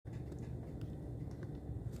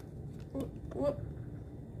What?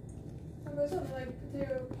 I'm going to like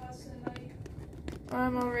potato pasta night.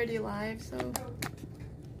 I'm already live, so.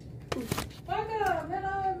 Welcome!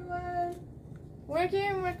 Hello everyone!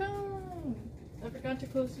 Welcome! I forgot to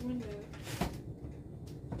close the window.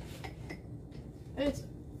 If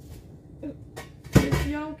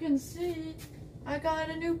y'all can see, I got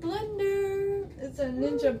a new blender. It's a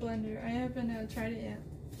Ninja blender. I haven't tried it yet.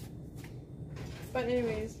 But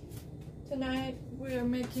anyways, tonight we are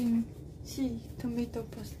making tomato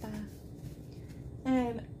pasta.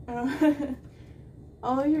 And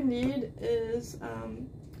all you need is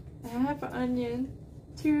half an onion,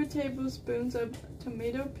 2 tablespoons of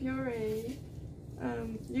tomato puree.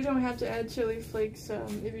 You don't have to add chili flakes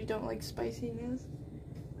if you don't like spiciness.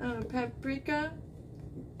 Paprika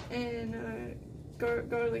and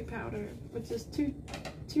garlic powder, which is 2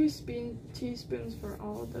 teaspoons for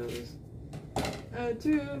all of those.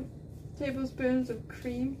 2 tablespoons of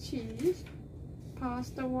cream cheese,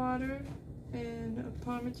 pasta water, and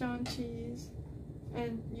Parmesan cheese,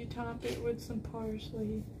 and you top it with some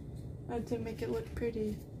parsley to make it look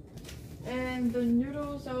pretty. And the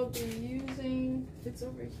noodles I'll be using, it's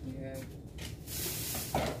over here.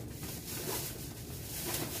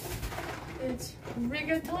 It's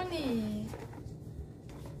rigatoni.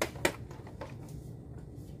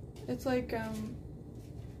 It's like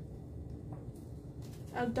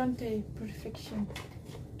al dente perfection.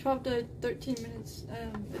 12 to 13 minutes.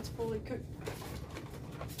 It's fully cooked.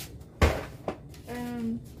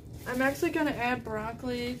 I'm actually gonna add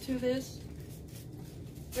broccoli to this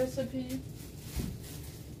recipe.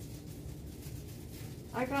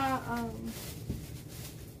 I got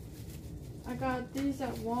these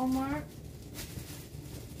at Walmart.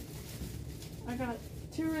 I got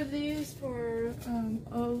 2 of these for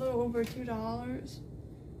a little over $2.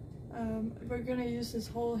 We're gonna use this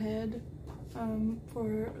whole head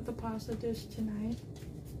for the pasta dish tonight.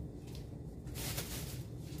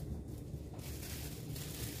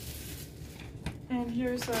 And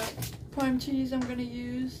here's prime cheese I'm gonna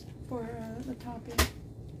use for the topping.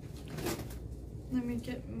 Let me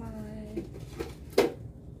get my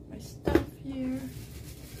stuff here.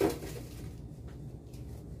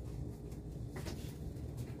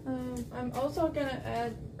 I'm also gonna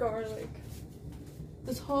add garlic.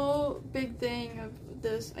 This whole big thing of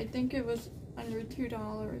this, I think it was under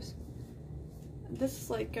 $2. This is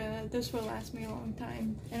like, this will last me a long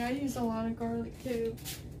time. And I use a lot of garlic too.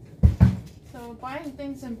 So buying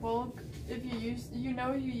things in bulk, if you use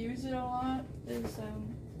it a lot, is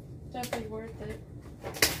definitely worth it.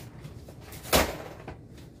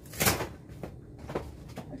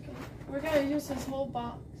 Okay, we're gonna use this whole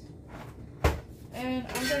box. And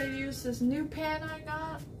I'm gonna use this new pan I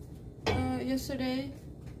got yesterday.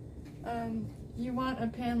 You want a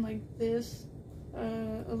pan like this,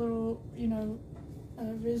 a little,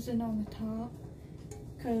 risen on the top,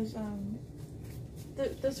 because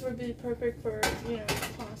this would be perfect for,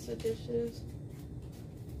 pasta dishes.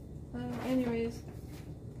 Anyways,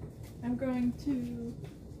 I'm going to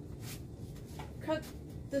cut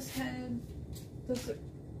this head,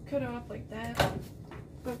 cut off like that.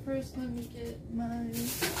 But first, let me get my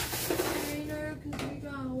strainer because we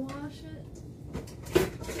gotta wash it.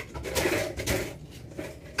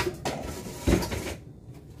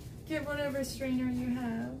 Get whatever strainer you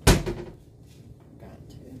have. Got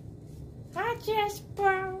to. Hi,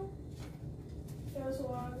 Jasper! There's a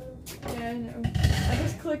lot of them. Yeah, I know. I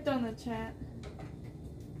just clicked on the chat.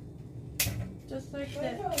 Just like My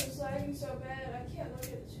that. phone is lagging so bad, I can't look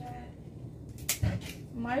at the chat.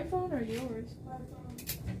 My phone or yours? My phone.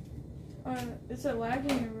 Is it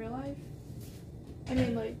lagging in real life? I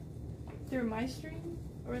mean, like, through my stream?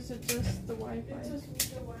 Or is it just the Wi-Fi? It's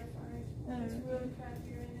just the Wi-Fi. It's really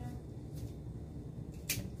crappy right now.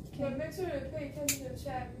 But make sure to pay attention to the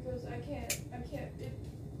chat because I can't,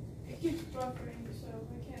 it keeps buffering, so I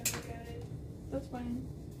can't look at it. That's fine.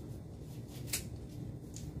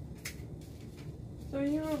 So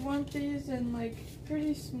you would want these in, like,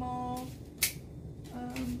 pretty small,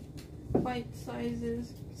 bite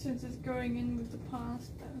sizes, since it's going in with the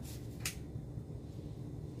pasta.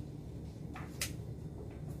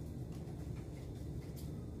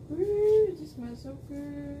 Ooh, it just smells so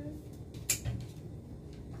good.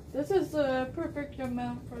 This is the perfect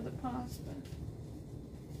amount for the pasta.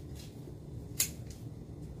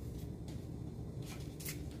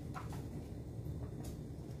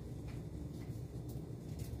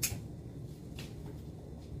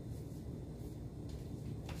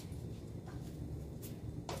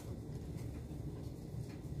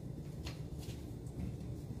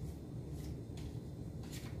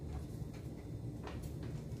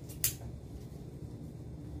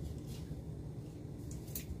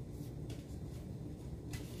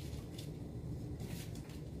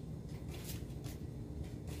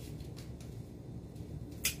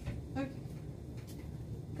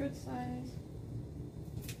 good size.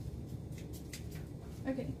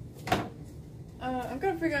 Okay. I'm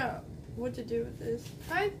gonna figure out what to do with this.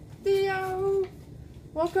 Hi, Theo!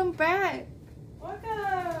 Welcome back!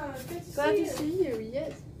 Welcome! Good to Glad see to you. see you,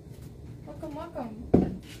 yes. Welcome,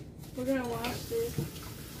 welcome. We're gonna wash this.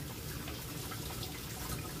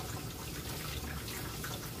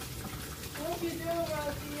 I hope you're doing well,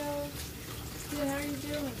 Theo. Yeah, how are you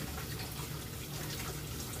doing?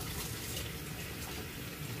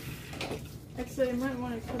 Actually, I might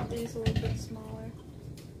want to cut these a little bit smaller.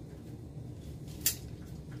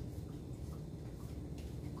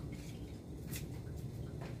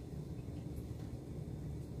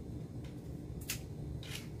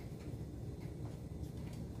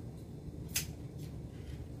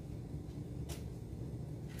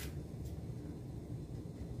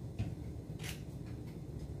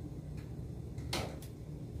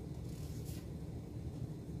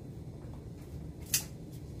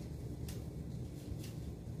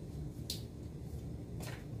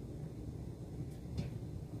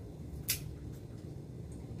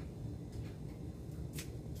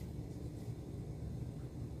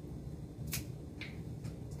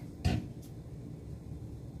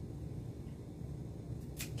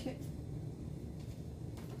 Okay.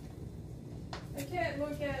 I can't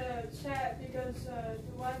look at a chat because the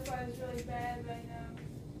Wi-Fi is really bad right now.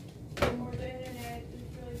 Or the internet is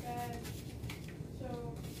really bad.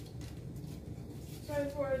 So, sorry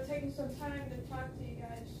for taking some time to talk to you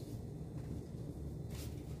guys.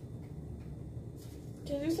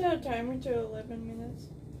 Can you set a timer to 11 minutes?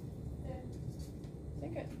 Yeah.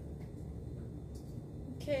 Okay.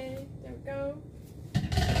 Okay, there we go.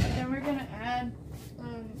 Then we're gonna add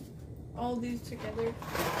all these together. Make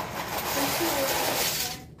sure you look at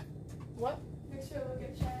chat. What? Make sure you look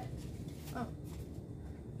at chat.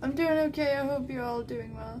 I'm doing okay. I hope you're all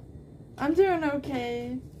doing well. I'm doing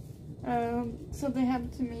okay. Something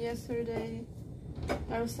happened to me yesterday.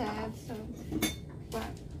 I was sad, so but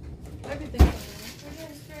everything's alright. We're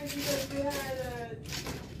getting strange because we had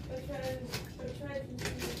a tragedy,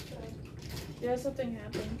 so. Yeah, something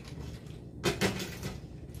happened.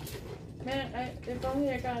 Man, if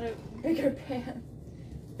only I got a bigger pan.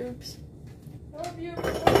 Oops. I hope you're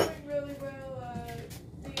recovering really well,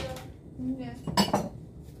 Theo. Yeah.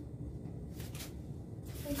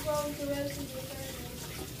 As well as the rest of your family.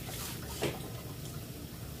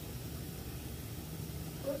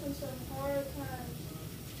 Those are some hard times.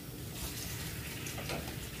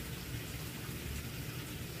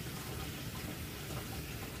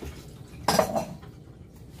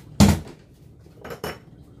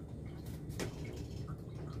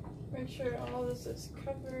 Make sure all this is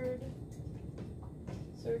covered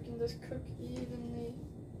so we can just cook evenly.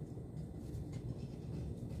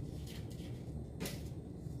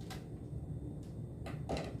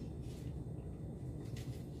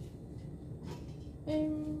 I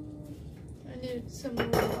need some more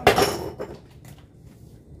water.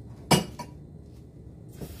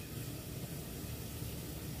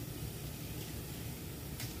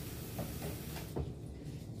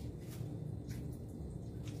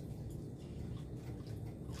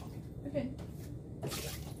 Okay.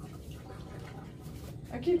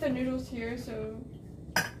 I keep the noodles here so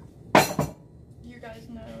you guys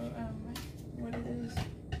know what it is.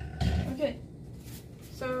 Okay.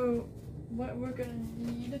 So what we're gonna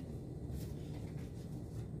need.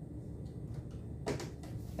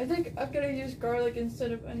 I think I'm gonna use garlic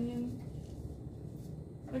instead of onion.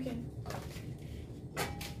 Okay.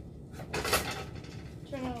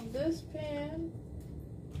 Turn on this pan.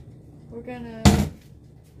 We're gonna.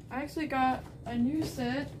 I actually got a new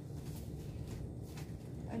set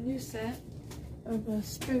of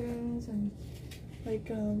spoons and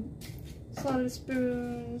like slotted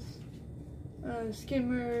spoons,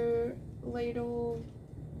 skimmer, ladle,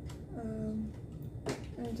 and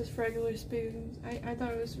just regular spoons. I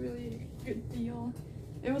thought it was really a good deal.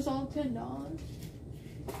 It was all $10.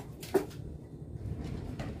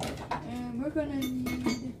 And we're gonna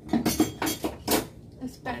need a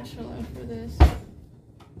spatula for this.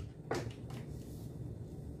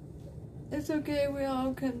 It's okay, we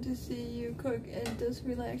all come to see you cook and just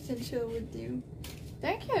relax and chill with you.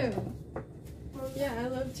 Thank you! Yeah, I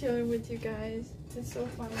love chilling with you guys. It's so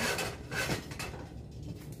fun.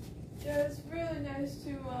 Yeah, it's really nice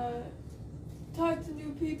to talk to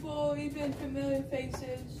new people, even familiar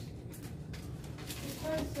faces. It's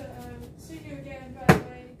nice to see you again, by the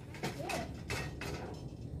way. Yeah.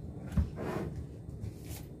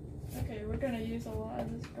 Okay, we're gonna use a lot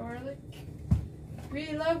of this garlic.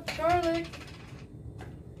 We love garlic!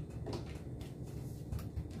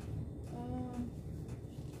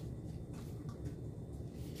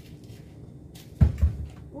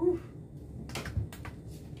 Ooh.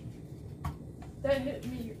 That hit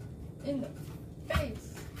me in the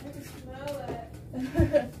face. I can smell that.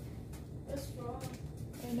 That's strong.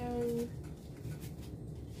 I know.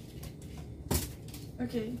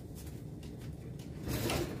 Okay.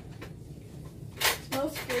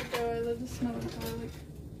 Smells good though. I love the smell of garlic.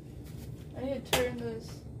 I need to turn this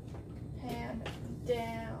pan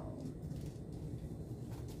down.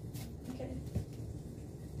 Okay.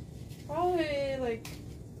 Probably like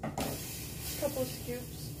a couple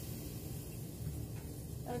scoops.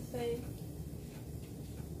 I'd say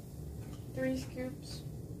 3 scoops.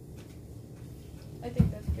 I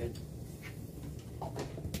think that's good.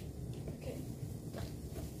 Okay.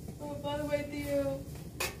 Oh, by the way, Theo,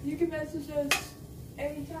 you can message us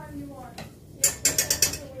anytime you want.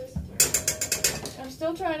 I'm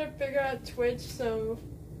still trying to figure out Twitch, so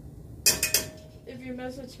if you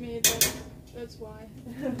message me, that's why.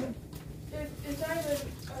 It's either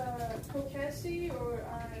Kokesi or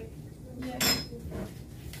I. Yeah.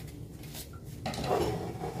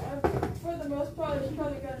 For the most part, it's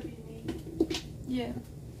probably gonna be me. Yeah.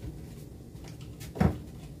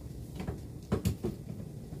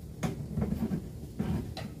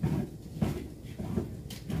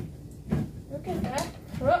 Look at that.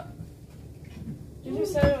 Whoa. Did you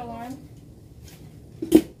set an alarm?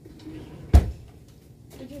 Did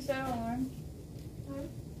you set an alarm? Huh?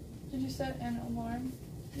 Did you set an alarm?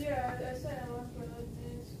 Yeah, I set it on for 11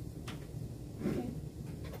 minutes. Okay.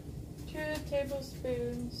 2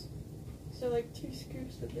 tablespoons. So like 2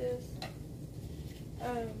 scoops of this.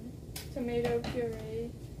 Tomato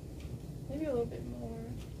puree. Maybe a little bit more.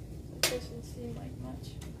 It doesn't seem like much.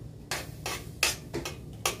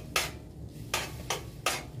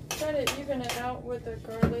 Try to even it out with the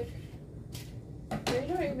garlic. You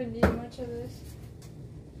don't even need much of this.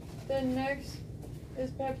 Then next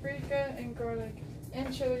is paprika and garlic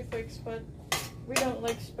and chili flakes, but we don't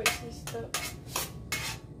like spicy stuff.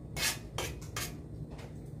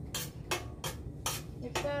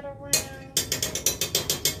 Mix that around.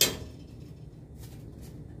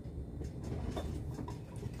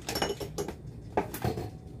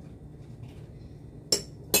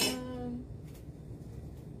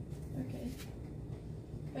 Okay.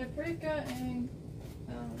 Paprika and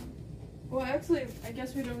well, actually, I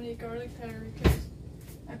guess we don't need garlic powder because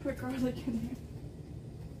I put garlic in here.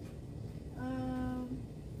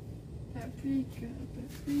 Paprika.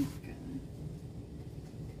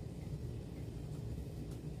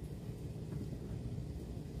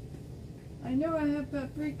 I know I have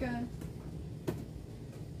paprika.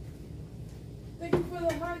 Thank you for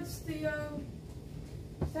the hearts, Theo.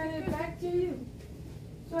 Send it back to you.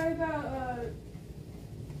 Sorry about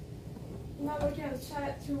not looking at the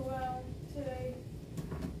chat too well today.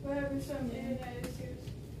 We're having some internet issues.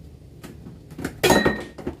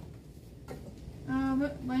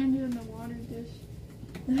 What landed in the water dish?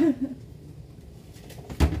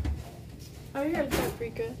 Oh, here's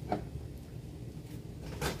paprika.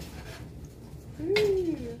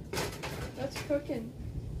 Ooh, that's cooking.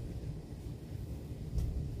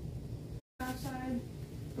 Outside.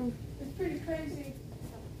 Ooh. It's pretty crazy.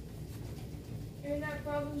 Internet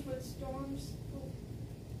problems with storms.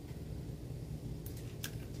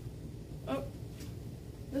 Oh,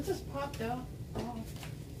 this just popped out. Oh,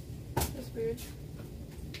 that's weird.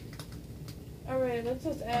 Alright, let's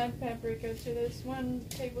just add paprika to this. 1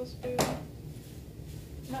 tablespoon.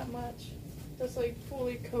 Not much. Just like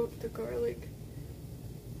fully coat the garlic.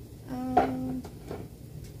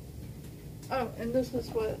 Oh, and this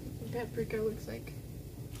is what paprika looks like.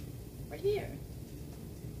 Right here.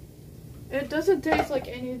 It doesn't taste like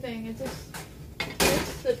anything. It just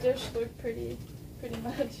makes the dish look pretty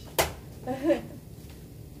much.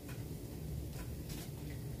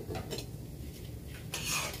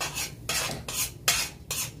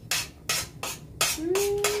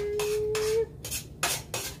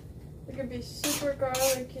 It could be super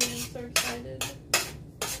garlicky and so excited.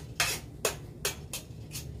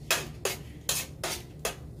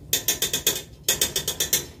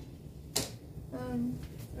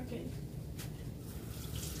 Okay.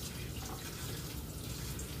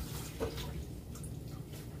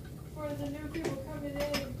 For the new people coming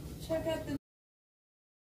in, check out the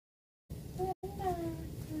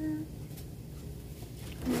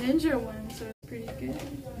Ninja one, so it's pretty good.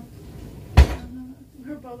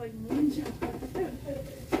 We're both like ninja.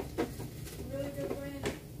 really good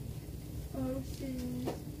brand. Oh, geez.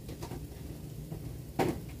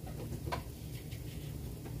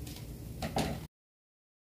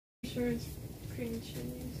 I'm sure it's cream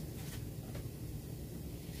cheese.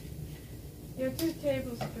 You have 2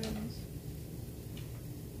 tablespoons.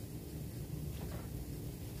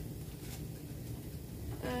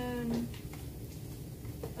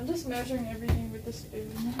 just measuring everything with the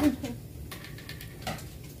spoon.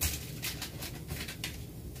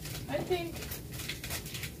 I think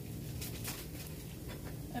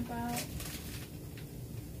about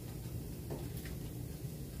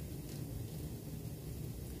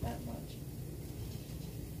that much.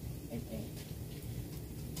 I think.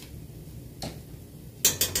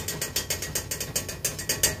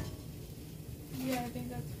 Yeah, I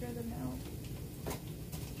think that's a good amount.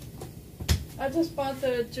 I just bought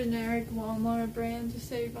the generic Walmart brand to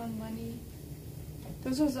save on money.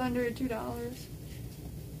 This was under $2.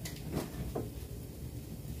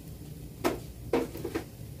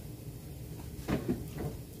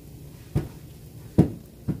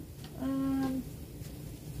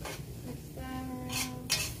 Mix that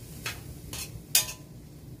around.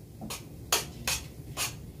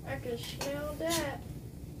 I can smell that.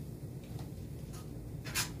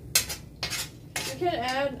 You can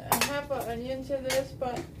add a half an onion to this,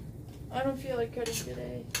 but I don't feel like cutting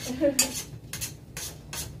today.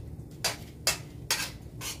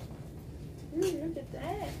 Ooh, look at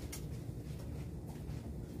that.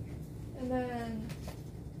 And then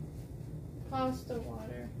pasta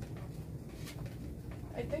water.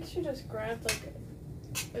 I think she just grabbed like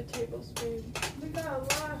a tablespoon. We got a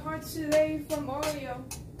lot of hearts today from Oreo.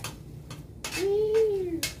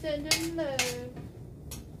 Woo! Sending love.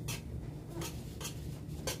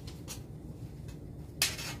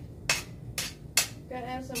 Gotta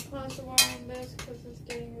add some pasta water in this because it's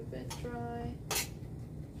getting a bit dry.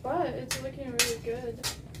 But it's looking really good.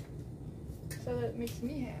 So that makes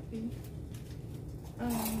me happy.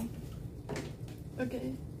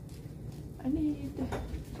 Okay. I need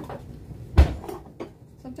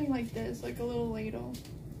something like this, like a little ladle.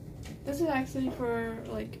 This is actually for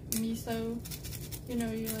like miso. You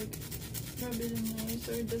know, you like rub it in there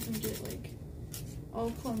so it doesn't get like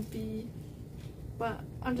all clumpy. But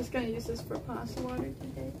I'm just gonna use this for pasta water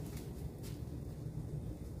today.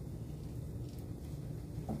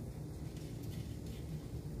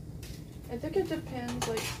 I think it depends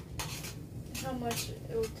like how much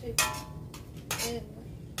it will take in.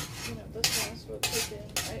 You know, the sauce will take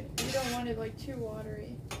in. You don't want it like too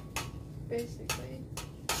watery, basically.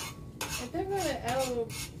 I think I'm gonna add a little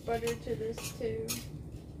butter to this too.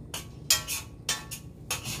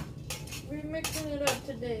 We're mixing it up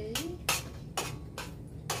today.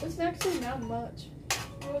 It's actually not much.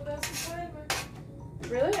 Well, that's the timer.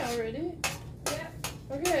 Really? Already? Yeah,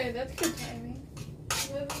 Okay, that's good timing.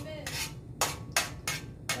 11 minutes.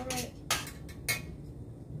 Alright.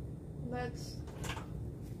 Let's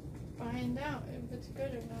find out if it's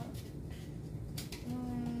good or not.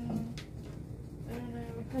 I don't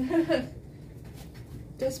know.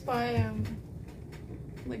 Just by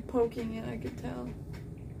like poking it, I could tell.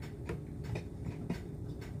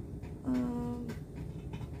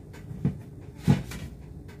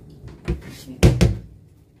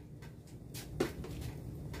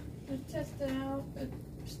 Let's test it out.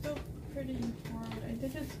 It's still pretty hard. I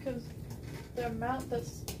think it's because the amount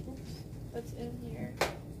that's in here.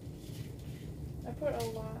 I put a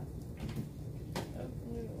lot of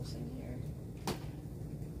noodles in here.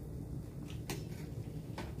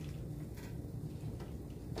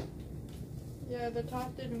 Yeah, the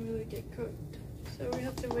top didn't really get cooked, so we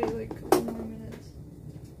have to wait like a couple more minutes.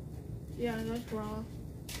 Yeah, that's raw.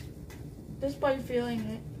 Just by feeling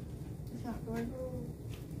it, it's not good.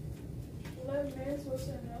 11 minutes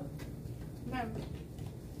wasn't enough. Remember.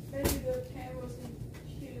 Maybe the pan wasn't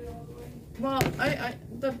heated all the way. Well,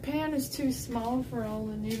 the pan is too small for all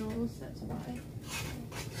the noodles, that's why.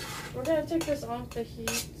 We're gonna take this off the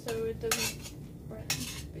heat so it doesn't burn,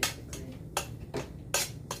 basically.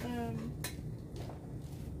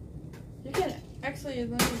 You can actually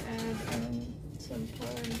let me add some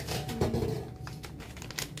parmesan.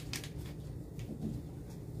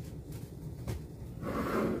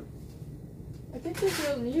 I think this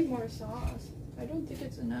will need more sauce. I don't think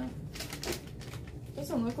it's enough.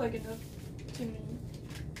 Doesn't look like enough to me.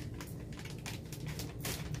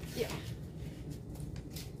 Yeah.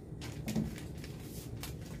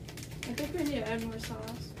 I think we need to add more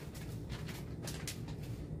sauce.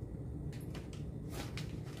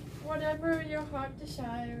 Whatever your heart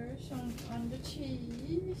desires on the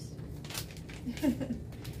cheese.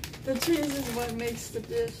 The cheese is what makes the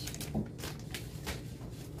dish.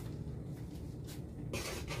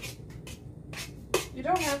 You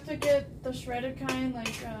don't have to get the shredded kind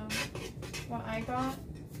like what I got.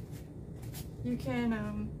 You can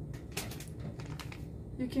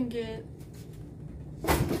get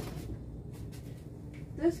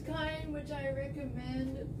this kind, which I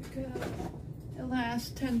recommend because it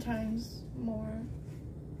lasts 10 times more.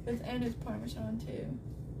 And it's Parmesan too.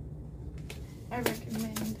 I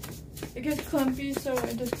recommend. It gets clumpy, so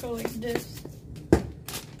I just go like this.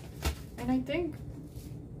 And I think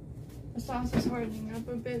the sauce is hardening up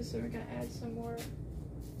a bit, so we're gonna add some more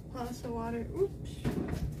pasta water. Oops,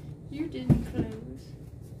 you didn't close.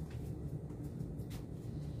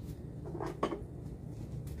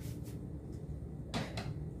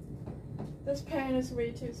 This pan is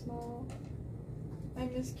way too small. I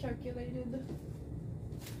miscalculated.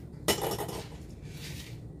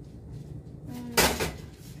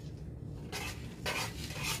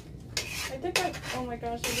 I think oh my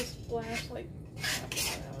gosh, I just splashed like half of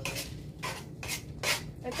it out of it.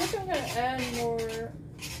 I think I'm gonna add more.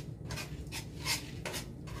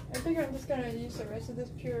 I think I'm just gonna use the rest of this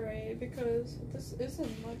puree because this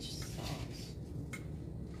isn't much sauce.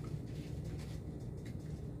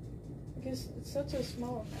 Because it's such a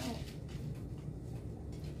small amount.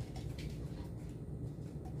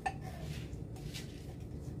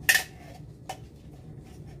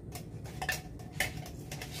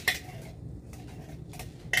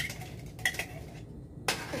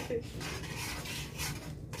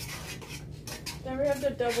 Then we have to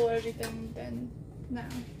double everything then now.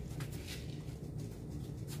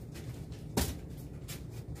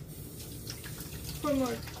 Put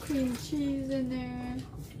more cream cheese in there.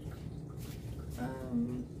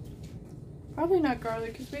 Probably not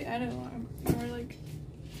garlic because we added a lot of garlic.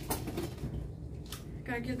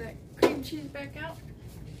 Gotta get that cream cheese back out.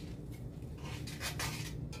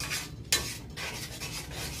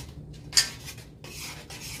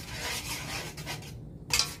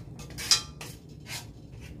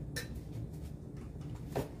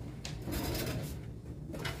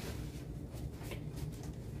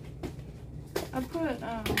 I put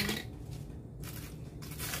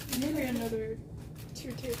maybe another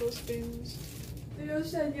 2 tablespoons. Theo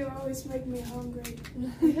said you always make me hungry.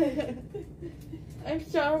 I'm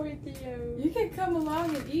sorry, Theo. You can come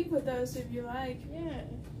along and eat with us if you like. Yeah.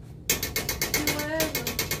 Do whatever.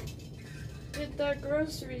 Get the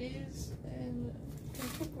groceries and come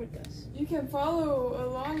cook with us. You can follow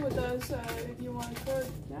along with us if you want to cook.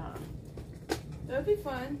 Yeah. That'd be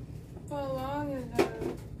fun. Follow along and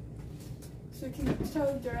so you can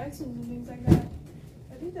tell the directions and things like that.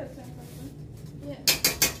 I think that sounds like fun. Yeah.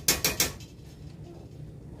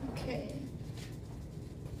 Okay.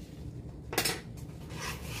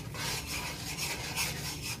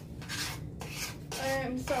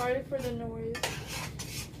 I'm sorry for the noise.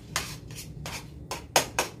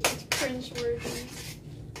 It's cringeworthy.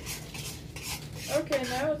 Okay,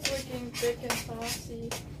 now it's looking thick and saucy.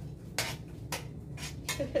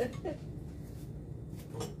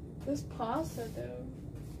 This pasta though.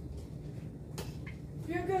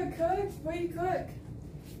 You're gonna cook? What do you cook?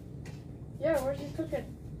 Yeah, where's you cooking?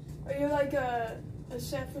 Are you like a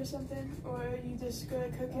chef or something? Or are you just good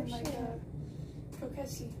at cooking like a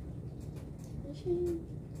coquette?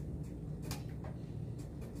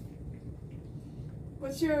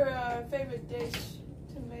 What's your favorite dish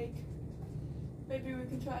to make? Maybe we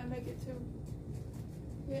can try and make it too.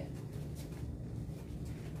 Yeah.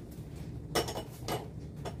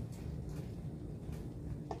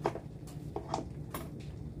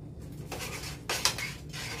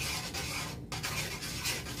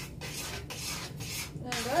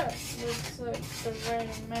 Looks like the right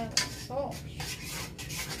amount of salt.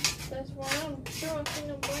 That's what I'm talking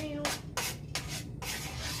about.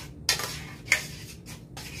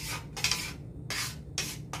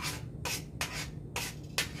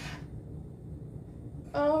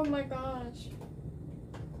 Oh my gosh.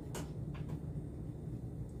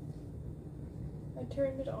 I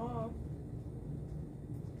turned it off.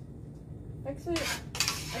 Actually,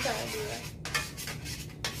 I got an idea.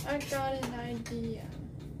 I got an idea.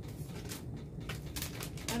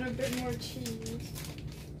 Add a bit more cheese.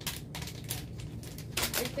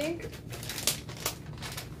 I think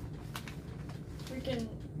we can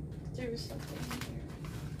do something here.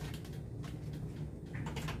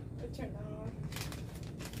 I turn that off.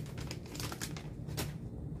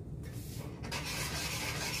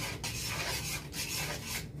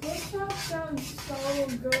 Pork chops sounds so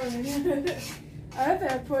good. I haven't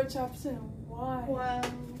had pork chops in a while. Wow,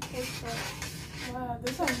 pork chops. Wow,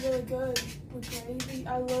 this sounds really good with gravy.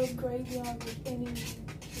 I love gravy on anything.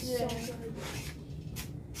 It's Yeah. so good.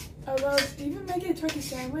 I love, even making a turkey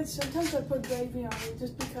sandwich, sometimes I put gravy on it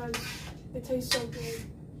just because it tastes so good.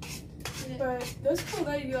 Yeah. But that's cool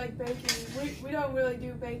that you like baking. We don't really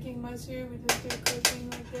do baking much here, we just do cooking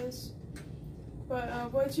like this.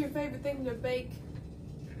 But what's your favorite thing to bake?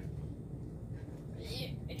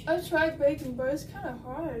 I've tried baking, but it's kind of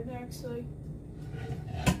hard actually.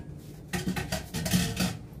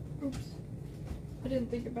 Oops. I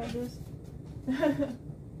didn't think about this.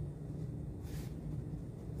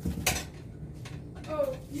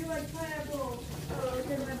 Oh, you like pineapple. Oh,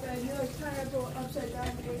 okay, my bad. You like pineapple upside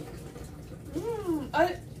down cake.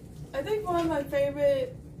 I think one of my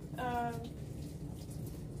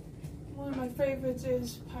favorites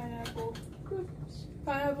is pineapple.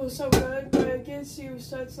 Pineapple's so good, but it gives you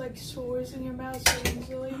such like sores in your mouth so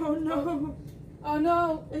easily. Oh no. Oh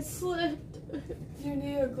no! It slipped. Do you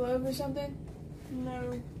need a glove or something?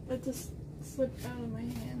 No, it just slipped out of my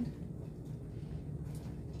hand.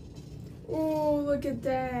 Oh, look at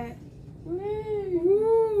that! Woo.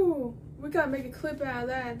 Woo! We gotta make a clip out of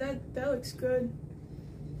that. That looks good.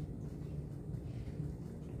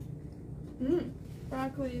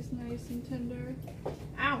 Broccoli is nice and tender.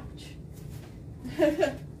 Ouch.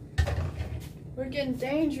 We're getting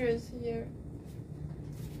dangerous here.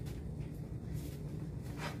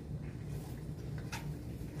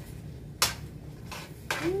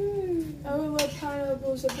 I would love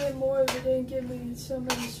pineapples a bit more if it didn't give me so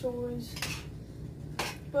many sores.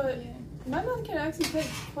 But Yeah. my mouth can actually take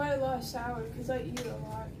quite a lot of sour because I eat a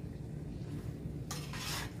lot.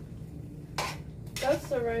 That's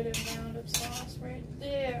the right amount of sauce right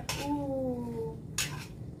there. Ooh.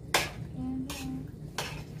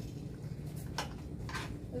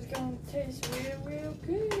 It's gonna taste real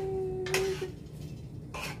good.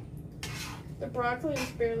 The broccoli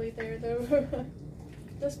is barely there though.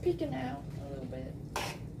 Just peeking out a little bit.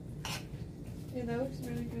 Yeah, that looks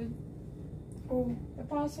really good. Oh. The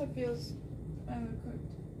pasta feels overcooked,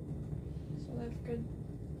 so that's good.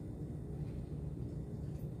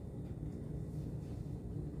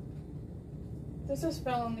 This just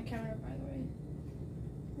fell on the counter, by the way.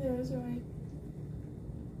 Yeah, that's alright.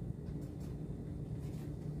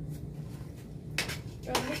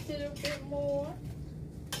 Gotta mix it a bit more.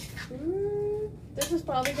 Ooh, this is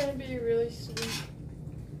probably gonna be really sweet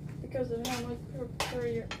because of how much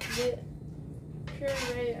puree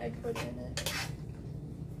I put in it.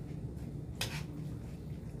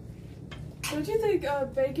 Don't you think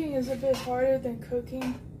baking is a bit harder than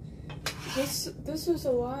cooking? This is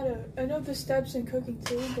a lot of. I know the steps in cooking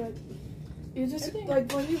too, but you just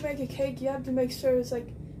like when you make a cake, you have to make sure it's like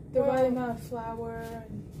the right amount of flour,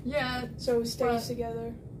 and Yeah, so it stays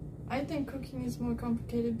together. I think cooking is more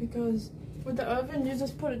complicated because with the oven you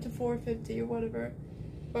just put it to 450 or whatever.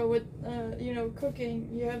 But with cooking,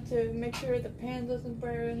 you have to make sure the pan doesn't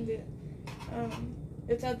burn,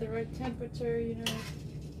 it's at the right temperature,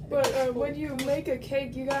 But when you make a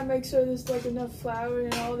cake, you gotta make sure there's like enough flour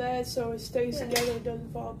and all that so it stays together, it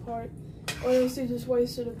doesn't fall apart. Or else you just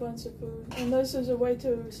wasted a bunch of food. Unless there's a way to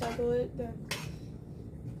recycle it, then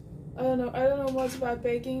I don't know much about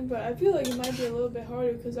baking, but I feel like it might be a little bit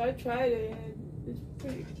harder because I tried it and it's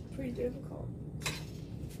pretty difficult.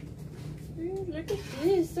 Ooh, look at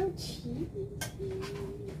this, so cheesy.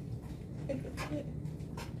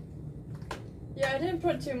 Yeah, I didn't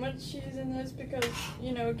put too much cheese in this because,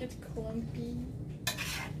 it gets clumpy.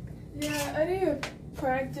 Yeah, I need to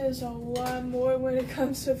practice a lot more when it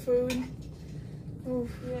comes to food. Oof.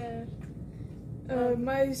 Yeah.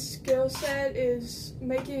 My skill set is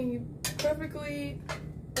making perfectly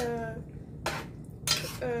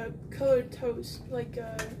colored toast. Like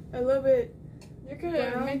a little bit You're good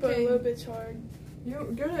at brown, making, but a little bit charred. You're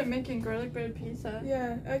good at making garlic bread pizza.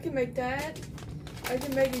 Yeah, I can make that. I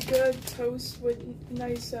can make a good toast with a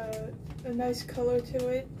nice color to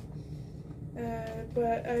it.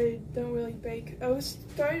 But I don't really bake. I was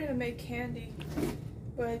starting to make candy,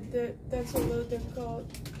 but that's a little difficult.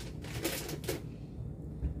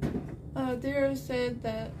 Dara said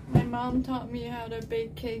that my mom taught me how to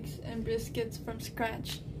bake cakes and biscuits from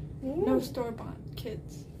scratch. Ooh. No store-bought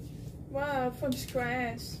kits. Wow, from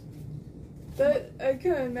scratch. But I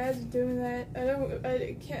couldn't imagine doing that.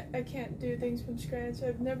 I can't do things from scratch.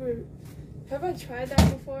 Have I tried that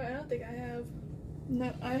before? I don't think I have.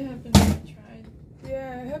 No, I haven't even tried.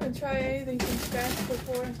 Yeah, I haven't tried anything from scratch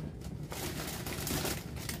before.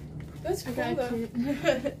 That's cool though.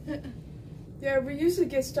 Yeah, we usually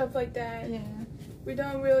get stuff like that. Yeah. We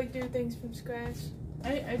don't really do things from scratch.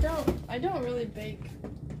 I don't really bake.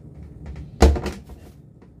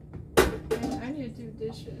 I need to do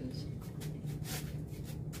dishes.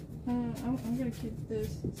 I'm gonna keep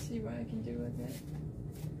this and see what I can do with it.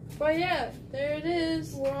 But yeah, there it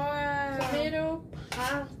is. Wow. Tomato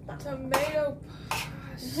pasta. Tomato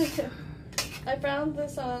pasta. I found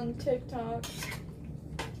this on TikTok.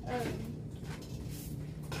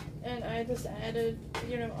 And I just added,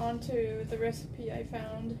 onto the recipe I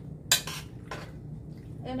found.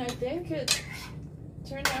 And I think it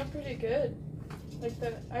turned out pretty good. Like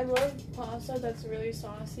I love pasta that's really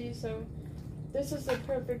saucy, so This is the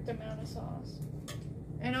perfect amount of sauce.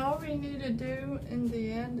 And all we need to do in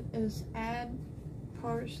the end is add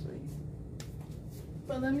parsley.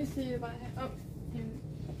 But let me see if I have. Oh, here.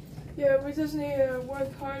 Yeah, we just need to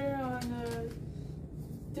work harder on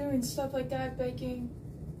doing stuff like that, baking,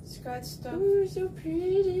 scratch stuff. Ooh, so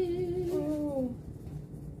pretty. Ooh.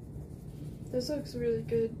 This looks really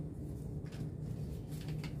good.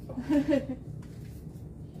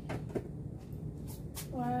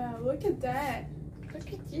 Wow, look at that.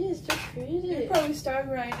 Look at you, it's so pretty. You're probably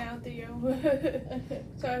starving right now, Theo.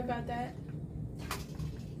 Sorry about that.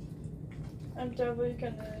 I'm totally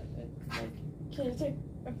gonna, can you take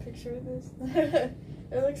a picture of this?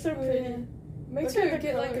 It looks so pretty. Yeah. Make Look sure at you the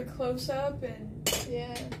get like color. a close up and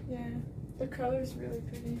Yeah, yeah. the color's really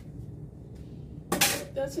pretty.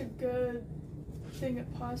 That's a good thing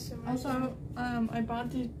of pasta. Right Also, I bought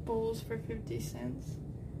these bowls for 50 cents.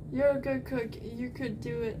 You're a good cook. You could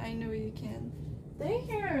do it. I know you can.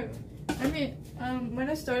 Thank you. I mean, when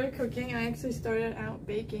I started cooking, I actually started out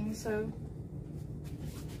baking, so.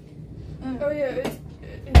 Oh yeah, it's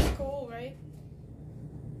in school, right?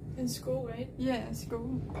 In school, right? Yeah,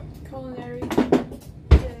 school. Culinary.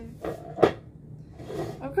 Yeah.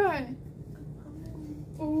 Okay.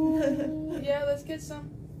 Ooh, yeah, let's get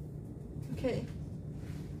some. Okay.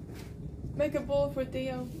 Make a bowl for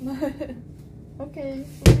Theo. Okay.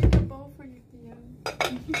 We'll make a bowl for you, Theo.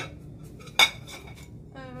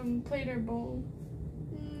 Plate or bowl?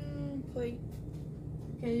 Plate.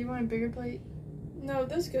 Okay, you want a bigger plate? No,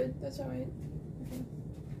 that's good. That's alright.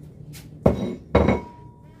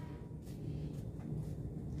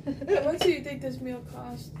 How much do you think this meal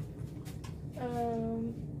cost?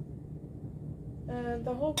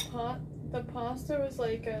 The whole pot, the pasta was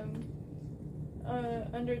like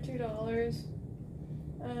under $2.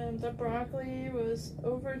 The broccoli was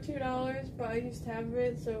over $2, but I used half of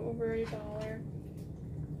it, so over $1.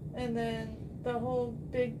 And then the whole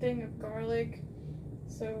big thing of garlic,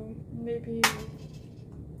 so maybe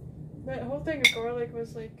that whole thing of garlic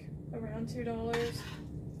was like around $2,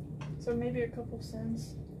 so maybe a couple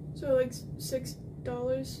cents. So like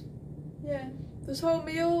 $6. Yeah. This whole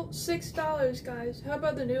meal, $6, guys. How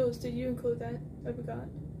about the noodles? Did you include that? I forgot.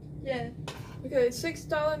 Yeah. Okay,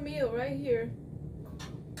 $6 meal right here.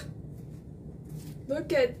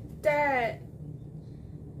 Look at that.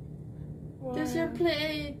 Wow. There's your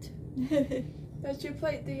plate. That's your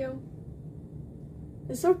plate, Theo.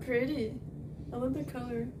 It's so pretty. I love the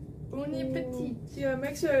color. Bon Ooh. appetit. Yeah,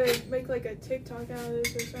 make sure to make like a TikTok out of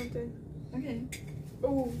this or something. Okay.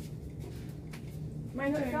 Ooh. My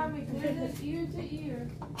turn. Got me glued ear to ear.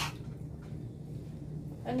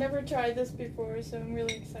 I've never tried this before, so I'm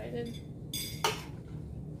really excited.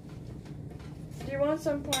 Do you want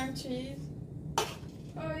some Parm cheese?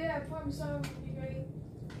 Oh yeah, Parmesan would be great.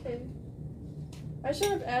 Okay. I should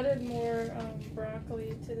have added more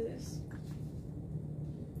broccoli to this.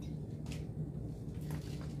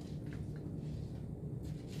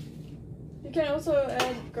 You can also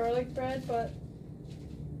add garlic bread, but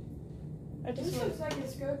I just This want. looks like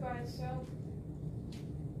it's good by itself.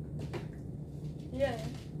 Yeah.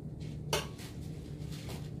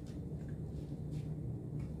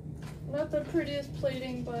 Not the prettiest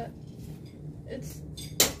plating, but it's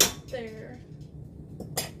there.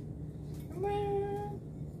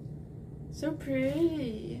 So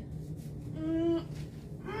pretty. You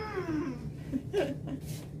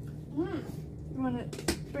want to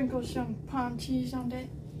sprinkle some Parm cheese on that?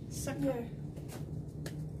 Yeah.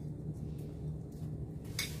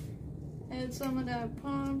 Add some of that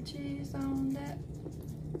Parm cheese on that.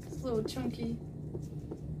 It's a little chunky.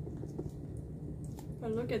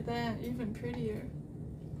 But look at that, even prettier.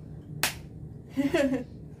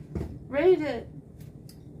 Rate it.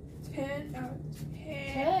 10 out of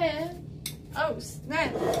 10. 10. Oh,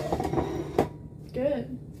 snap.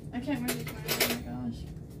 Good. I can't really try it. Oh my gosh.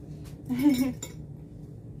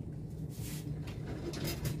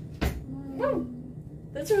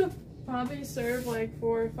 This would probably serve like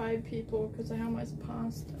 4 or 5 people because of how much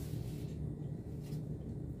pasta.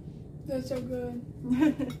 That's so good.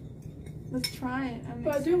 Let's try it.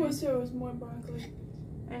 But I do wish there was more broccoli.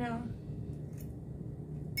 I know.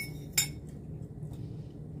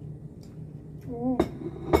 Ooh.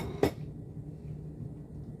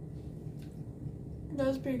 That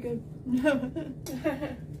was pretty good.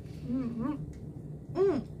 Mm-hmm.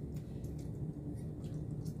 Mm.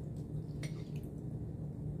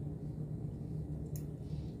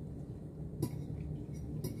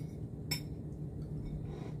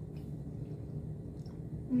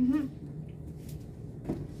 Mm-hmm.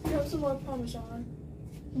 Have some more Parmesan.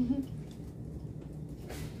 Mm-hmm.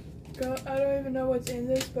 Go, I don't even know what's in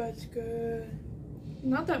this, but it's good.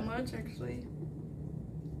 Not that much, actually.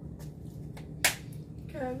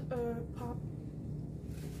 Have a pop.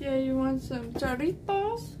 Yeah, you want some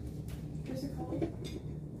Doritos? What's it called?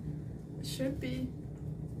 It should be.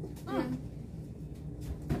 Yeah.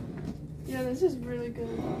 Yeah, this is really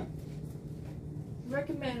good.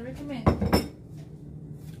 Recommend.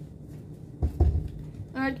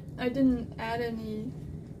 I didn't add any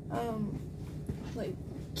like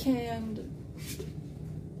canned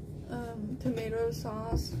tomato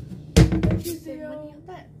sauce. Thank you, Save money Theo. on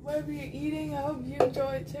that. Whatever you're eating, I hope you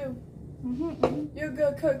enjoy it too. Mm-hmm. You're a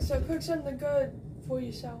good cook, so cook something good for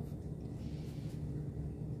yourself.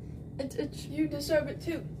 It's You deserve it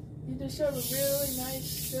too. You deserve a really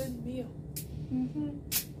nice, good meal. mm-hmm.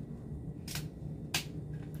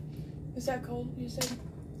 Is that cold, you said?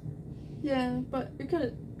 Yeah, but you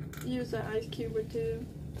could use an ice cube or two.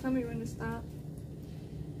 Tell me when to stop.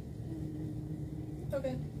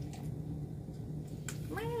 Okay.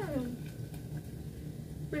 Man,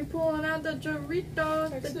 we're pulling out the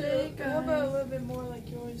Doritos Actually, today, how about a guys. little bit more like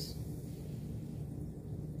yours?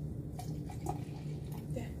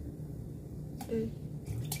 Okay.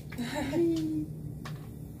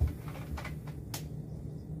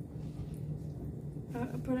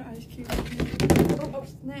 I put an ice cube in here. Oh,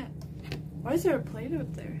 snap. Why is there a plate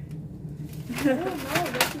up there? I don't know,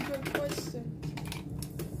 that's a good question.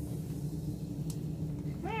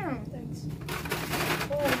 Meow. Thanks.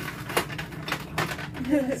 Oh.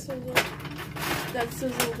 That's so good. That's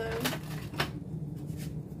sizzle though.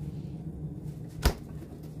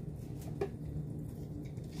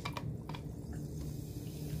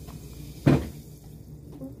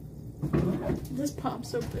 This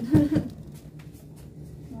pops open.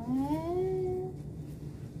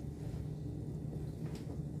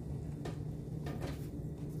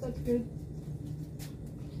 That's good.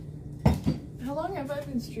 How long have I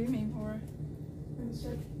been streaming for?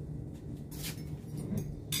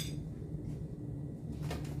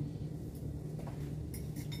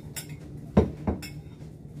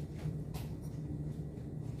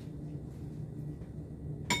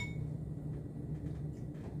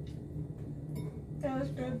 Yeah,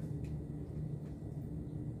 that's good.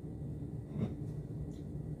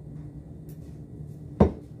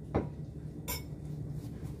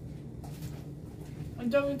 I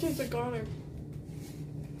don't taste the garlic.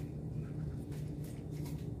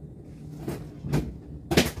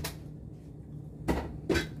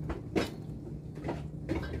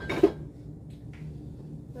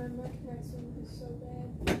 My connection is so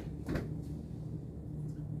bad.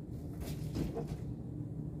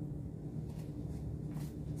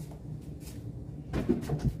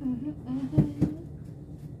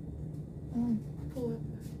 Pull it.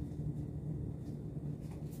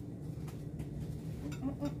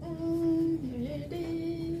 Here it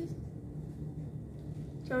is.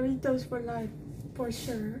 Doritos for life, for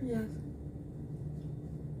sure. Yes.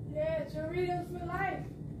 Yeah, Doritos for life.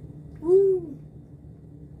 Woo!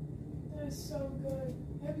 That's so good.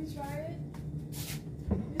 Have you tried it?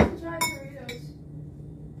 You should try Doritos.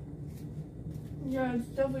 Yeah, it's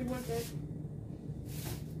definitely worth it.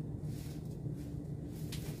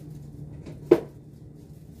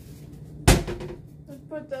 Let's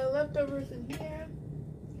put the leftovers in here.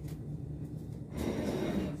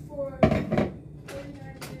 For 49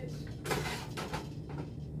 minutes.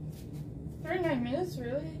 39 minutes,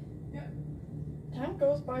 really? Yep. Time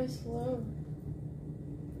goes by slow.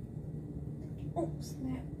 Oh,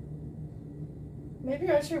 snap. Maybe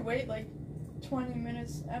I should wait like 20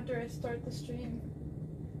 minutes after I start the stream.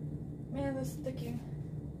 Man, that's sticking.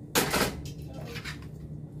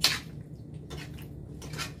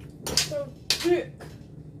 So thick.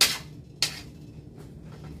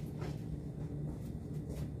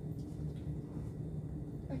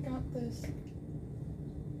 I got this.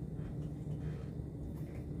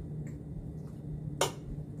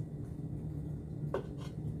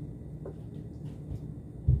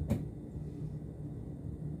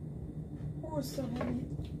 Oh, it's so heavy.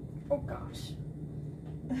 Oh gosh.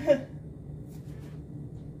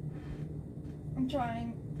 I'm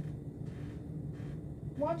trying.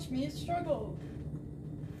 Watch me struggle.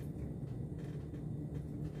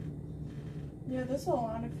 Yeah, that's a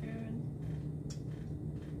lot of food.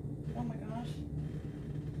 Oh my gosh.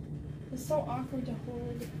 It's so awkward to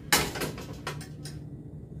hold.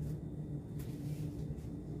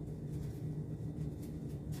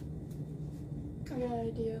 I got an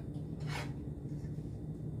idea.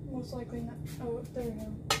 Most likely not. Oh, there we go.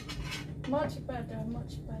 Much better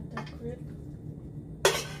grip.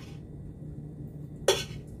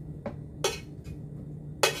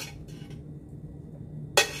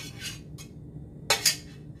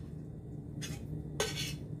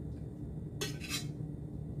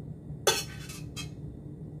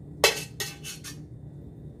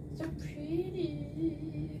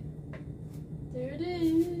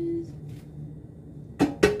 cheese.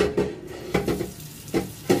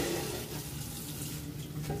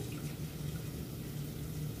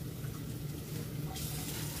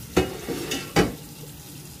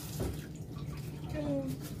 Oh,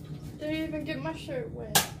 didn't even get my shirt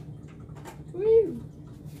wet. Woo!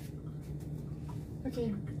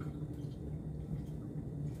 Okay.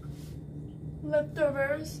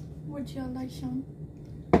 Leftovers. Would you like some?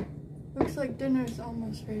 Looks like dinner is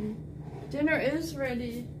almost ready. Dinner is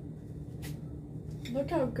ready. Look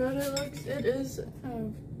how good it looks. It is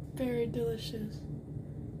very delicious.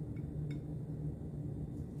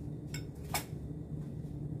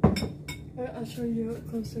 I'll show you a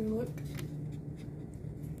closer look.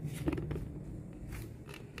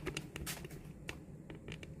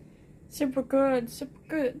 Super good, super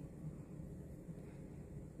good.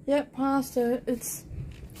 Yep, pasta, it's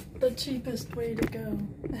the cheapest way to go.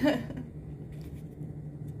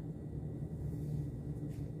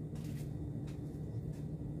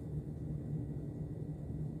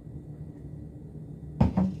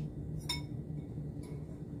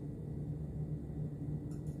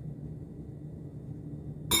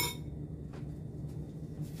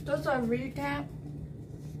 Just a recap.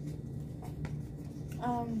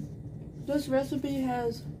 This recipe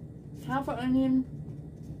has half an onion,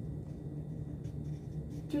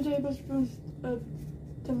 2 tablespoons of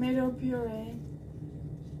tomato puree,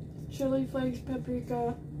 chili flakes,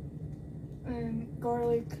 paprika, and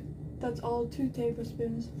garlic. That's all 2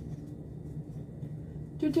 tablespoons.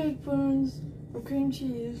 2 tablespoons of cream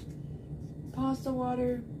cheese, pasta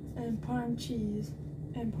water, and parm cheese,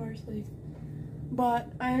 and parsley. But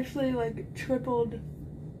I actually like tripled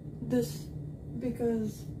this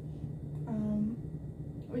because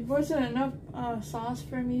it wasn't enough sauce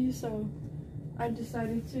for me, so I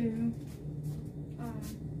decided to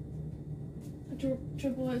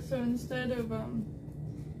triple it. So instead of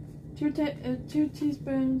 2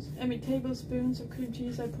 tablespoons of cream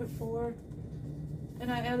cheese, I put 4, and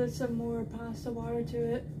I added some more pasta water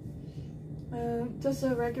to it. Just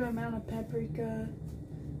a regular amount of paprika.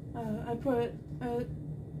 I put I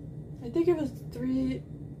think it was 3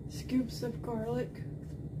 scoops of garlic,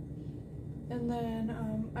 and then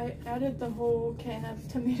I added the whole can of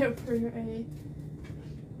tomato puree.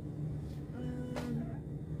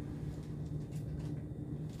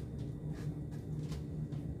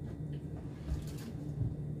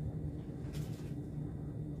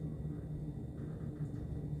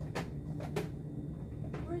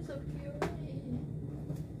 Where's the puree?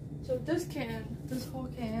 So this whole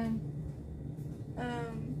can,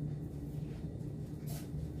 how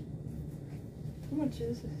much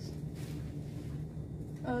is this?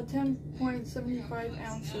 10.75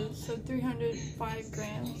 ounces, so 305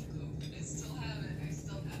 grams.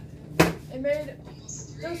 It made,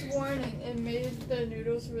 just warning, it made the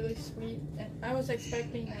noodles really sweet, and I was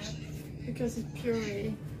expecting that because it's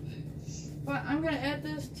puree. But I'm gonna add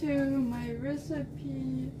this to my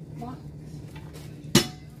recipe box.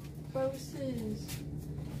 Bosses.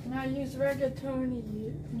 And I use rigatoni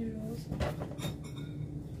noodles.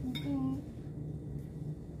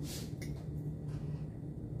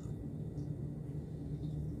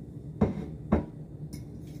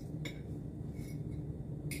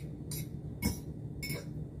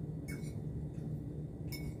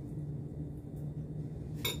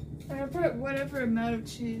 I put whatever amount of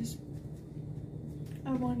cheese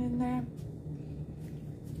I want in there.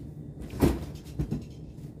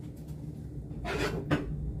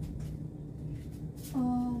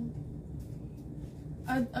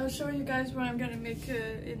 I'll show you guys what I'm gonna make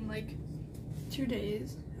in like 2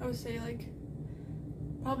 days. I would say like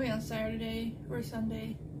probably on Saturday or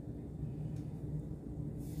Sunday.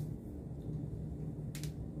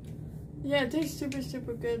 Yeah, it tastes super,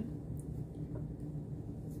 super good.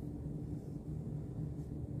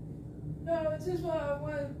 No, it's just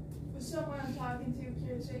with someone I'm talking to,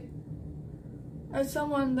 Kiersey. As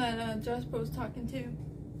someone that Jasper was talking to.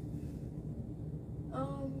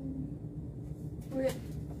 Okay.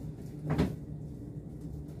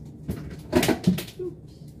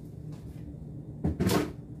 Oops.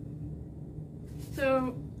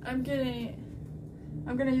 So I'm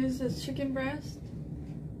gonna use this chicken breast.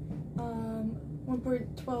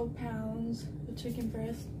 1.12 pounds of chicken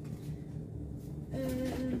breast.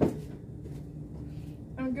 And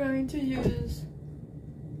I'm going to use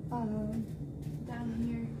down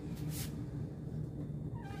here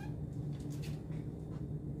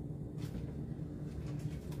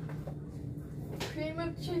cream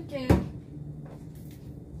of chicken,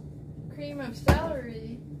 cream of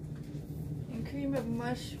celery, and cream of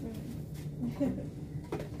mushroom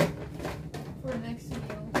for next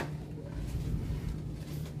meal.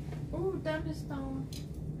 Ooh, thunderstorm.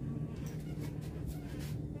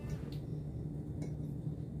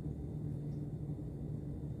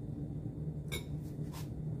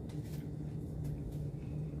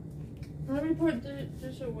 Let me put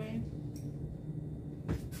this away.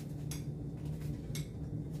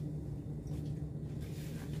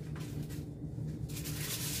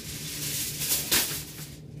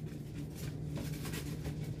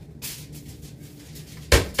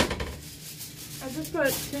 I just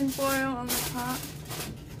put tin foil on the top,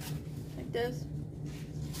 like this.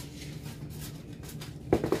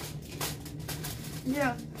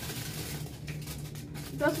 Yeah,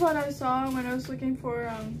 that's what I saw when I was looking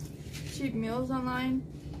for cheap meals online,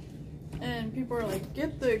 and people were like,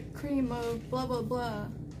 get the cream of blah blah blah.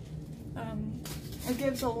 It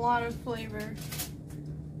gives a lot of flavor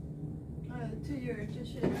to your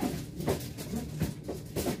dishes.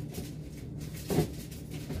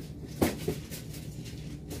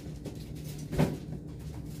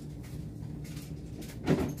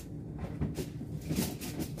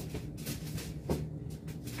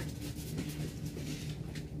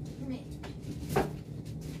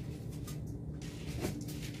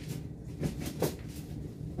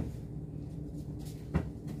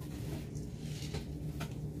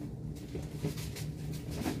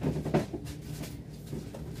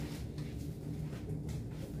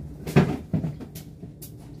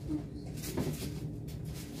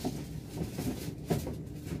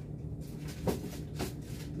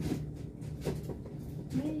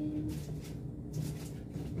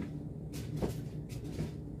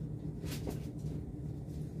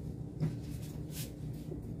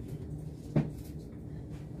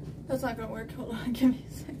 That's not gonna work. Hold on, give me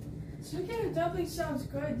a second. Chicken dumpling sounds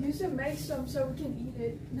good. You should make some so we can eat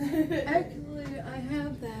it. Actually, I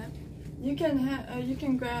have that. You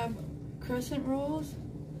can grab crescent rolls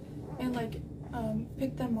and like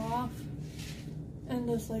pick them off and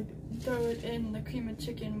just like throw it in the cream of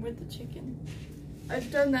chicken with the chicken. I've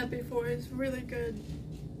done that before. It's really good.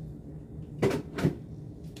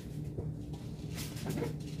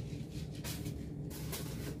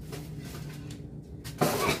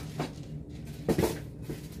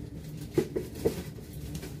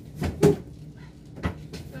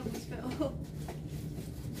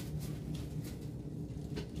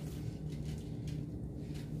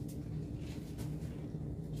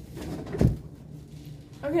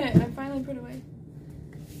 Okay, I finally put it away.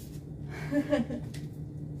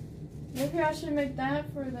 Maybe I should make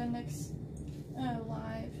that for the next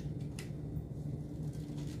live.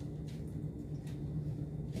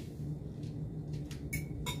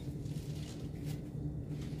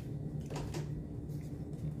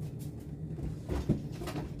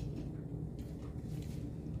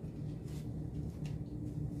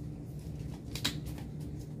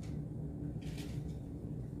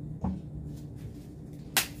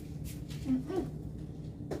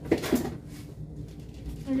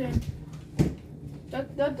 Okay,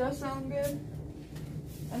 that does sound good.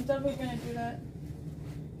 I'm definitely gonna do that.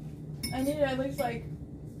 I need at least like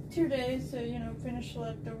 2 days to, you know, finish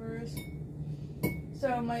leftovers,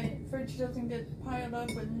 so my fridge doesn't get piled up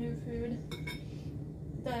with new food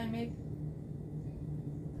that I make.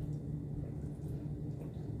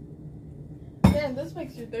 Man, this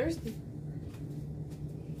makes you thirsty.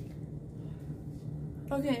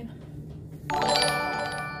 Okay.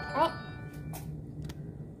 Oh.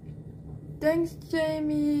 Thanks,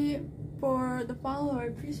 Jamie, for the follow. I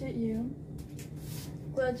appreciate you.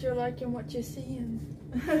 Glad you're liking what you're seeing.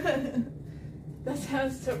 That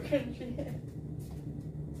sounds so cringy.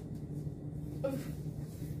 Oof.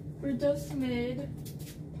 We just made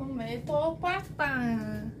tomato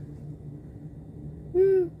pasta.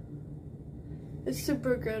 Woo. It's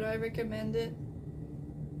super good. I recommend it.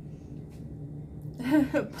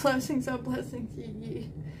 Blessings on blessings, yee.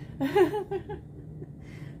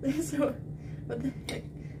 So, what the heck?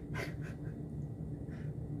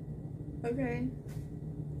 Okay.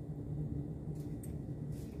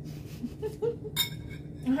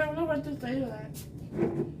 I don't know what to say to that.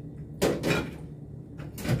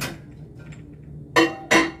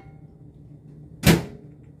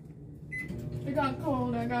 It got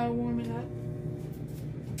cold, I gotta warm it up.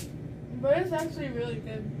 But it's actually really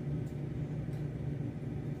good.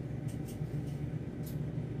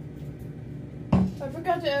 I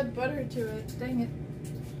forgot to add butter to it, dang it.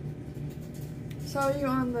 Saw you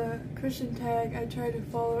on the Christian tag. I try to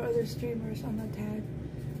follow other streamers on the tag.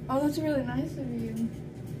 Oh, that's really nice of you.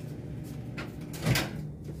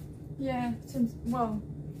 Yeah, since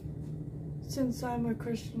I'm a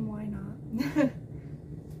Christian, why not?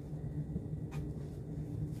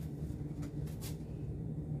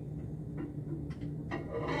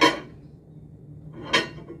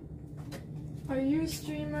 Are you a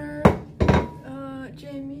streamer,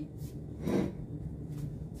 Jamie?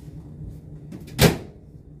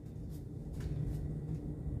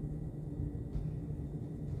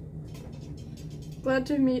 Glad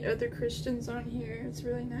to meet other Christians on here. It's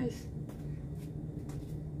really nice.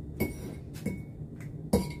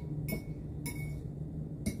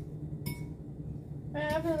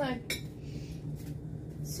 I've been like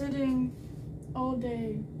sitting all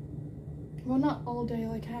day. Well, not all day,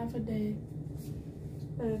 like half a day.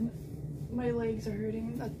 And my legs are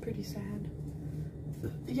hurting. That's pretty sad.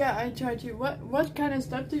 Yeah, I tried to. What kind of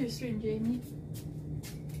stuff do you stream, Jamie?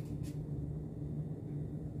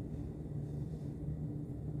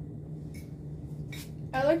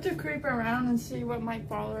 I like to creep around and see what my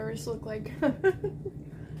followers look like.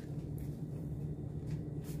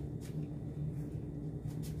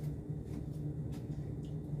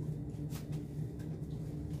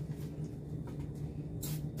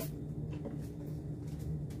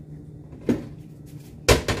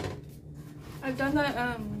 I've done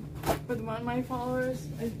that with one of my followers.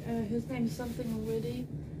 His name's something witty,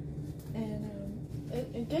 and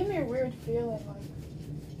it gave me a weird feeling. Like,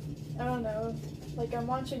 I don't know, like I'm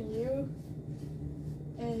watching you,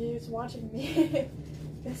 and he's watching me.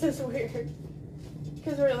 This is weird,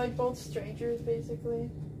 because we're like both strangers, basically.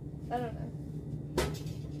 I don't know.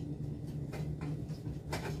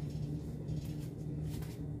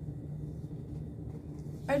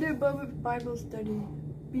 I do Bible study.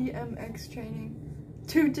 BMX training.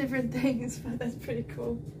 2 different things, but that's pretty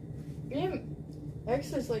cool.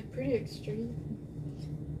 BMX is like pretty extreme.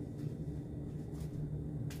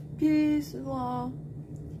 Peace, law.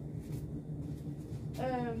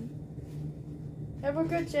 Have a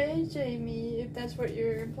good day, Jamie, if that's what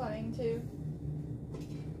you're implying to.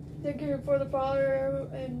 Thank you for the follow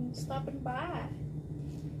and stopping by.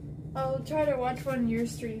 I'll try to watch one of your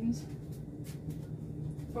streams.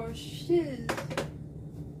 For shiz.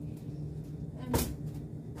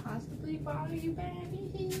 Possibly follow you,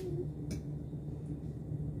 baby.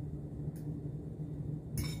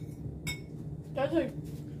 That tastes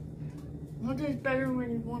better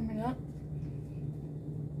when you warm it up.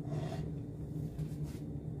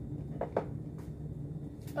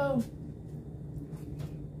 Oh,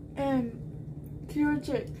 and pure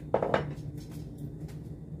chick.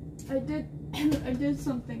 I did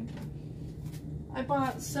something. I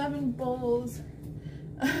bought 7 bowls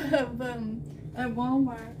of at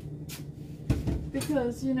Walmart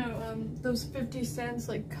because, you know, those 50 cents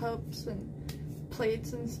like cups and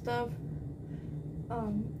plates and stuff.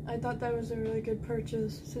 I thought that was a really good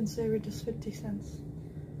purchase since they were just 50 cents.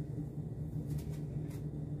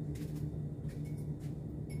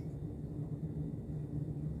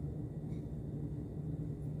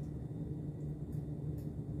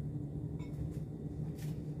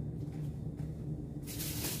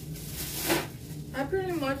 I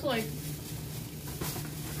pretty much like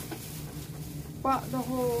bought the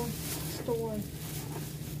whole store.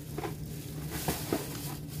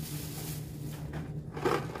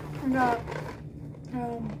 I got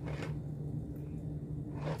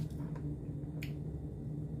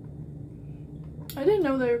I didn't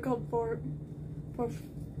know they were called for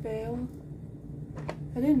fail.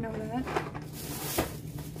 I didn't know that.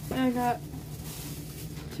 And I got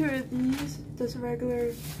 2 of these, this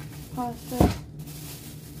regular pasta.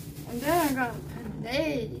 And then I got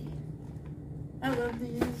penne. I love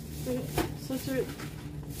these. They're such an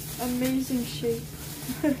amazing shape.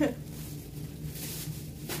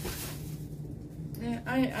 Yeah,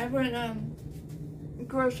 I went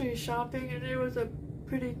grocery shopping, and it was a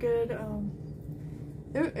pretty good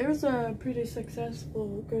it was a pretty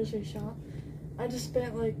successful grocery shop. I just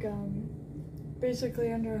spent like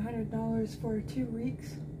basically under $100 for 2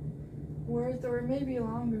 weeks worth, or maybe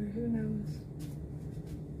longer, who knows.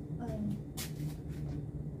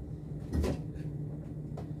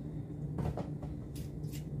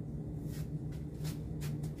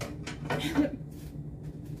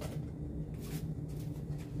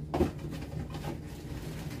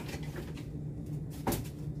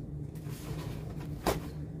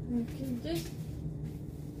 Okay, just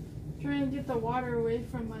trying to get the water away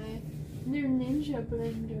from my new Ninja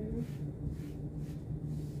blender.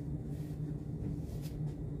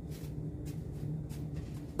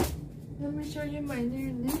 Let me show you my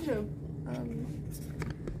new Ninja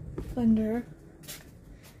blender.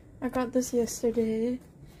 I got this yesterday.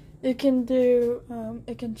 It can do,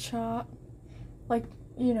 it can chop, like,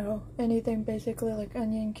 you know, anything basically, like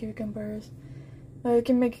onion, cucumbers. It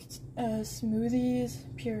can make smoothies,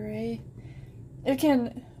 puree. It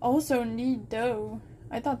can also knead dough.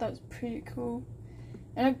 I thought that was pretty cool.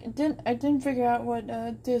 And I didn't figure out what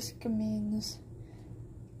disc means.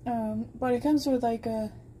 But it comes with like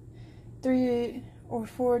 3 or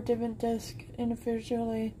 4 different discs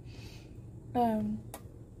individually.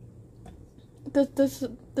 This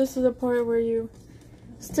is the part where you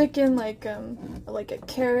stick in like a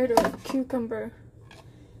carrot or a cucumber,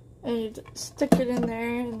 and you stick it in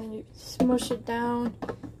there, and then you smush it down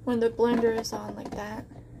when the blender is on like that.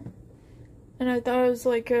 And I thought it was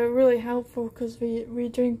like really helpful because we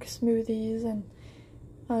drink smoothies,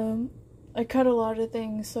 and I cut a lot of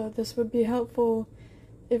things, so this would be helpful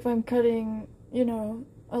if I'm cutting, you know,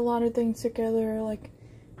 a lot of things together, like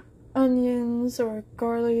onions or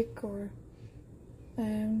garlic or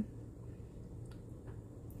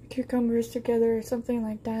cucumbers together or something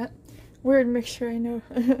like that. Weird mixture, I know.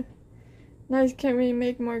 Nice, can we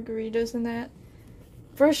make margaritas in that?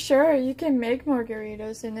 For sure, you can make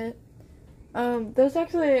margaritas in it. There's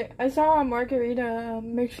actually, I saw a margarita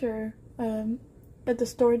mixture at the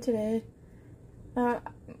store today.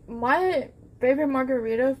 My favorite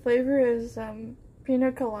margarita flavor is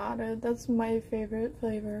pina colada. That's my favorite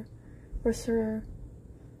flavor, for sure.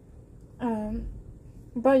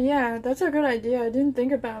 But yeah, that's a good idea. I didn't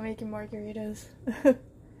think about making margaritas.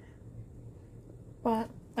 But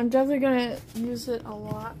I'm definitely gonna use it a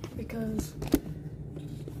lot because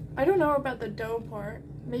I don't know about the dough part.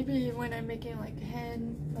 Maybe when I'm making like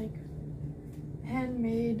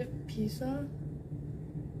handmade pizza,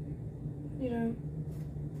 you know.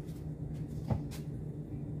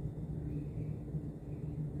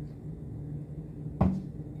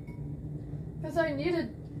 Because I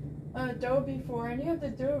needed dough before, and you have to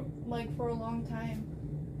do it like for a long time.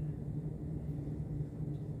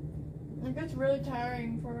 It gets really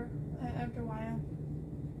tiring for after a while.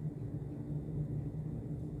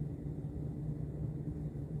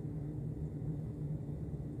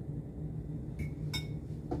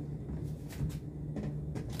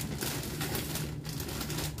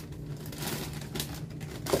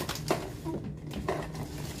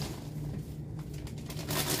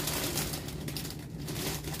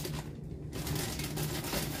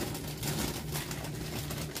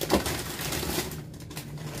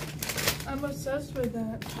 I'm obsessed with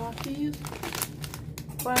Takis,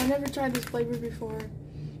 but I never tried this flavor before.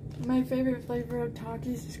 My favorite flavor of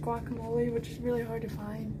Takis is guacamole, which is really hard to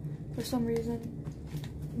find for some reason.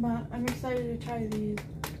 But I'm excited to try these.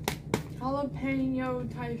 Jalapeno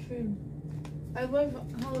Typhoon. I love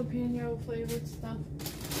jalapeno flavored stuff.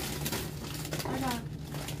 I got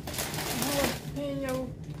jalapeno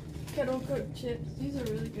kettle cooked chips. These are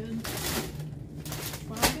really good.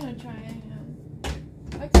 But I'm gonna try it.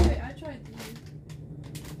 Actually, I tried these.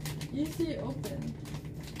 Easy open.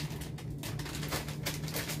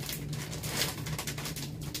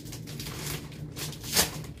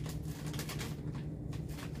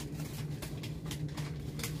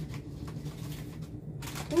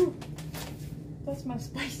 Ooh, that's my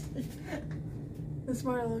spicy. That's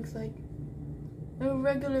what it looks like. A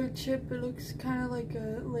regular chip, it looks kind of like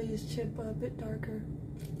a Lay's chip, but a bit darker.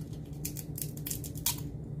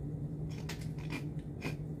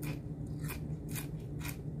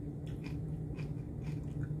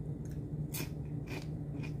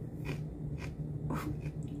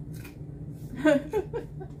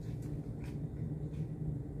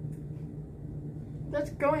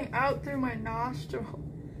 That's going out through my nostril.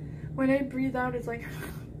 When I breathe out, it's like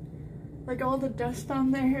all the dust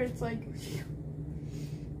on there, it's like,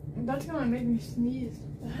 that's gonna make me sneeze.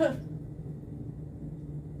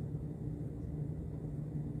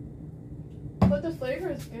 But the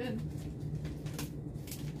flavor is good.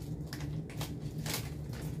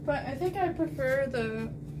 But I think I prefer the,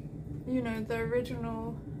 you know, the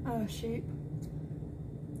original shape.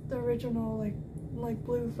 The original like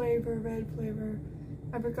blue flavor, red flavor.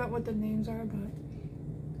 I forgot what the names are, but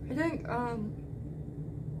I think I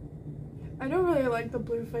don't really like the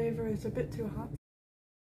blue flavor. It's a bit too hot.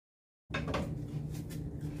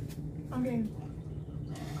 Okay.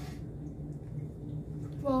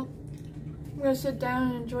 Well, I'm gonna sit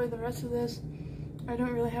down and enjoy the rest of this. I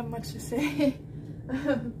don't really have much to say.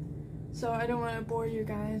 So I don't want to bore you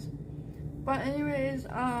guys. But anyways,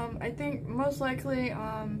 I think most likely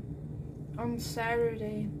on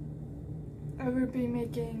Saturday I will be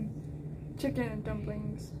making chicken and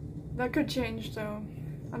dumplings. That could change though.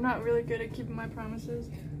 I'm not really good at keeping my promises,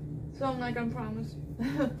 so I'm not gonna promise.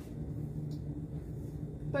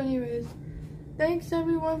 But anyways, thanks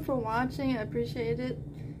everyone for watching. I appreciate it.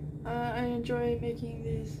 I enjoy making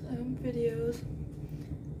these videos.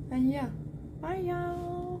 And yeah, bye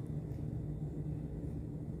y'all.